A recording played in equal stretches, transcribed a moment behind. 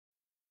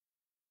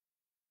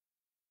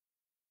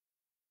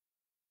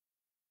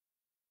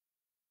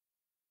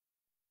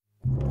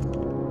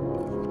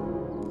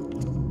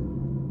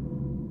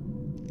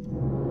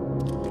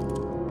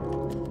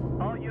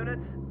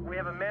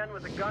a man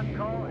with a gun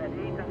call at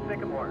 8th and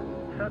Sycamore.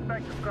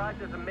 Suspect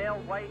described as a male,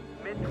 white,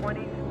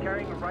 mid-20s,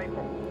 carrying a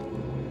rifle.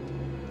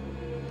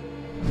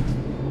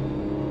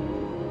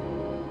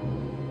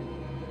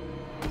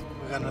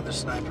 We got another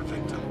sniper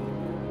victim.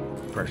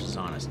 Pressure's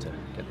on us to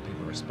get the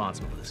people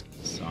responsible for this,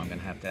 so I'm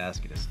gonna have to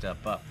ask you to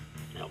step up.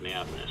 Help me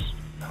out in this.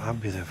 I'll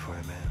be there for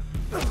you, man.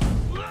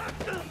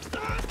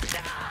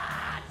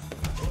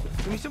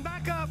 Give me some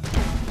backup!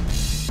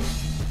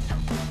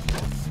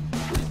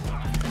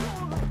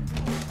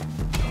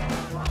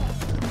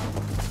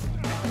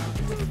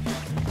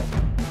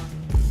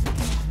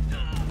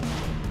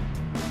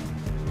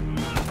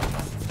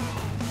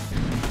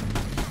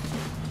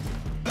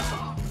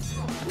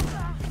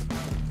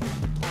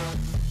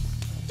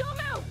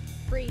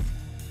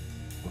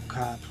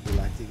 Cops, we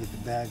like to get the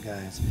bad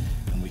guys,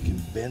 and we can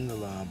bend the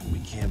law, but we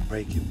can't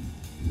break it.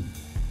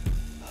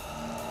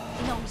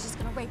 You know he's just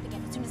gonna rape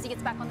again as soon as he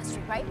gets back on the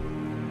street, right?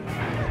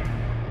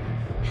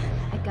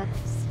 I got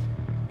this.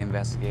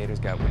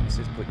 Investigators got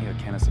witnesses putting you at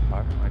Kenneth's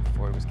apartment right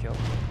before he was killed.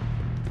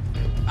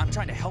 I'm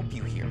trying to help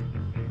you here.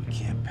 We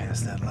can't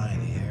pass that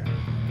line here.